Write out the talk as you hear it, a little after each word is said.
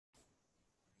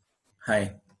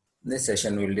Hi, in this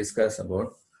session we will discuss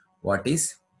about what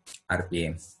is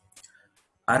RPA.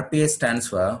 RPA stands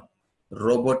for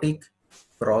Robotic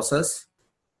Process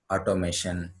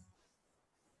Automation.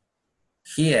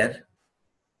 Here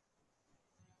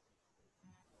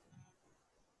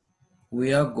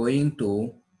we are going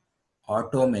to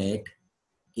automate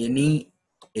any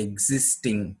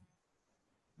existing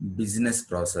business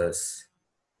process.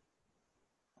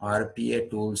 RPA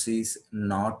tools is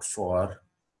not for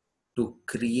to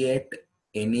create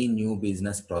any new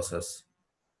business process.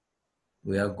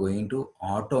 We are going to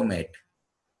automate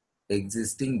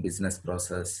existing business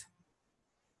process,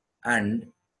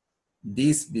 and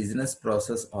this business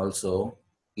process also,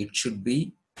 it should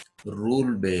be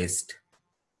rule based.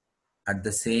 At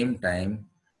the same time,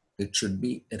 it should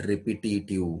be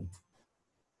repetitive.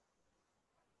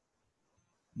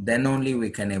 Then only we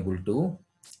can able to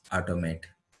automate.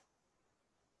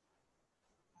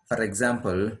 For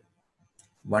example,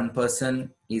 one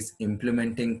person is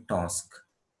implementing task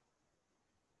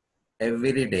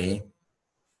every day,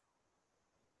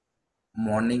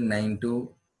 morning 9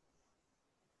 to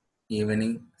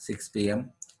evening 6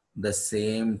 p.m. the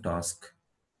same task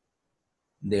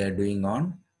they are doing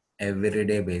on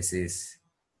everyday basis,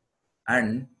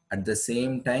 and at the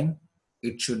same time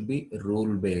it should be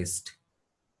rule based.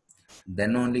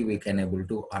 Then only we can able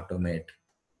to automate.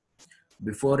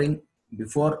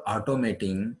 Before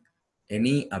automating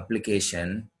any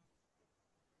application,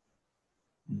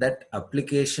 that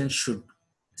application should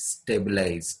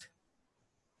stabilized.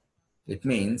 It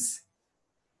means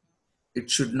it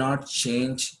should not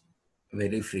change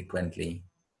very frequently.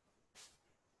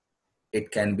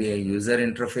 It can be a user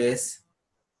interface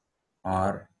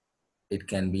or it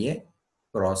can be a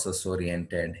process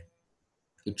oriented.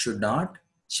 It should not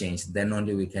change. Then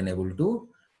only we can able to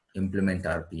implement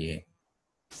RPA.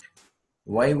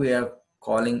 Why we are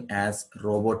calling as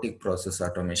robotic process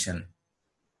automation?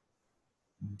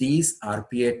 These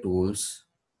RPA tools,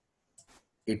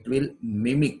 it will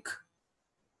mimic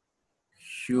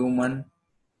human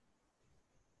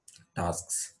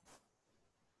tasks.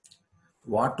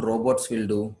 What robots will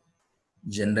do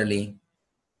generally,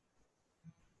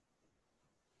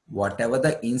 whatever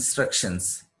the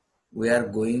instructions we are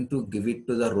going to give it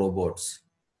to the robots,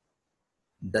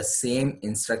 the same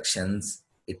instructions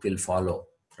it will follow,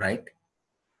 right?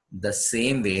 The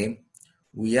same way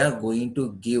we are going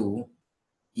to give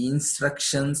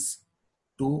instructions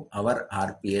to our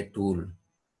RPA tool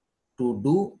to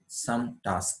do some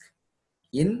task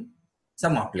in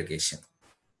some application.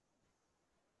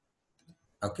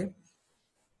 Okay,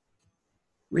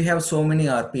 we have so many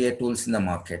RPA tools in the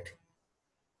market,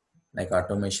 like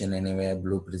Automation Anywhere,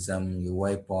 Blue Prism,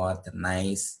 UiPath,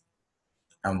 Nice,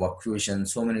 and WorkFusion.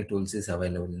 So many tools is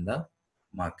available in the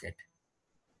market.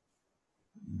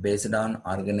 Based on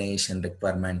organization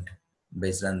requirement,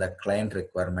 based on the client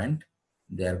requirement,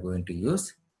 they are going to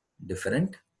use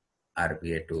different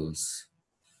RPA tools.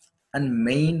 And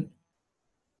main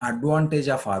advantage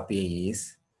of RPA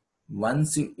is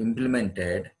once you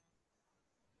implemented,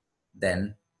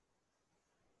 then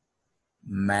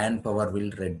manpower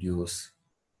will reduce.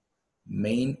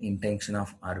 Main intention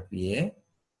of RPA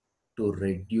to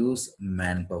reduce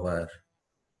manpower.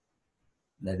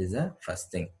 That is the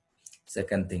first thing.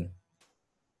 Second thing,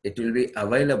 it will be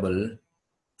available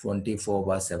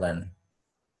 24/7.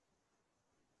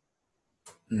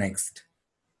 Next,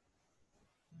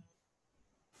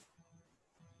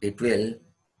 it will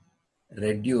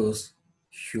reduce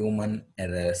human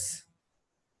errors,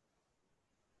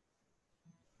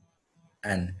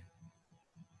 and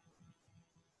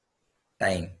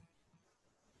time.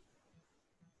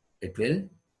 It will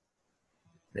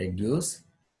reduce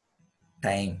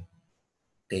time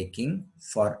taking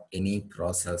for any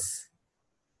process.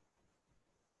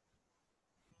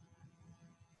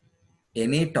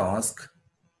 Any task,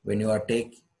 when you are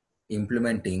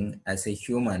implementing as a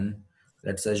human,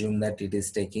 let's assume that it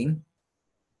is taking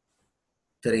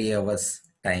 3 hours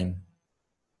time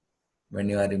when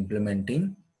you are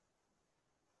implementing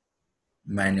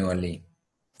manually.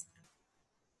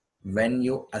 When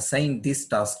you assign this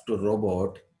task to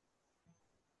robot,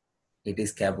 it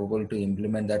is capable to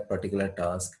implement that particular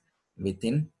task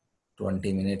within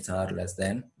 20 minutes or less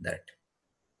than that.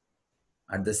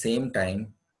 At the same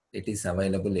time, it is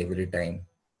available every time,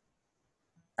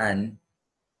 and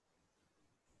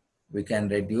we can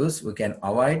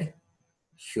avoid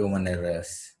human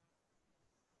errors.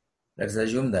 Let's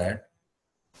assume that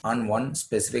on one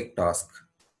specific task,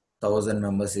 1,000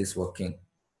 members is working.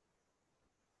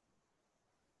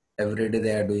 Every day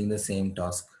they are doing the same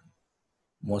task.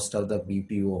 Most of the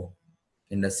BPO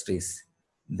industries,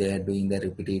 they are doing the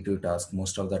repetitive task.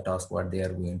 Most of the task what they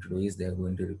are going to do is they are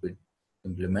going to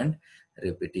implement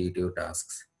repetitive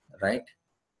tasks, right?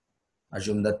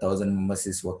 Assume that 1,000 members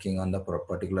is working on the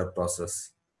particular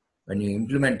process. When you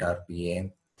implement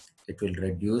RPA, it will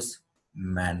reduce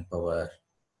manpower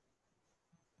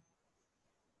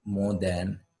more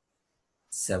than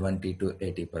 70 to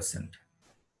 80%,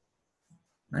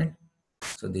 right?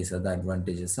 So these are the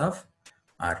advantages of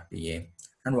RPA.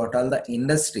 And what are the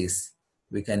industries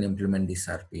we can implement this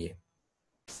RPA?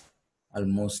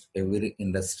 Almost every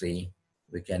industry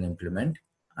we can implement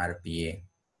RPA.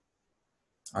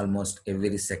 Almost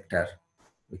every sector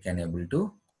we can able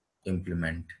to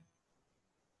implement.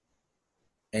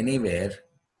 Anywhere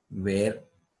where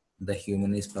the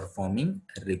human is performing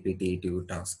repetitive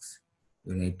tasks.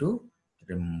 You need to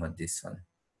remember this one.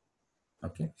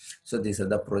 Okay. So these are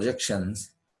the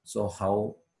projections.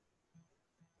 So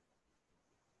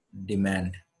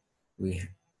demand we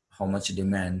how much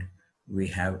demand we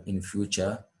have in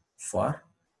future for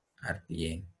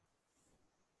RPA.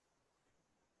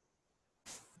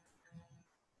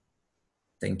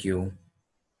 Thank you.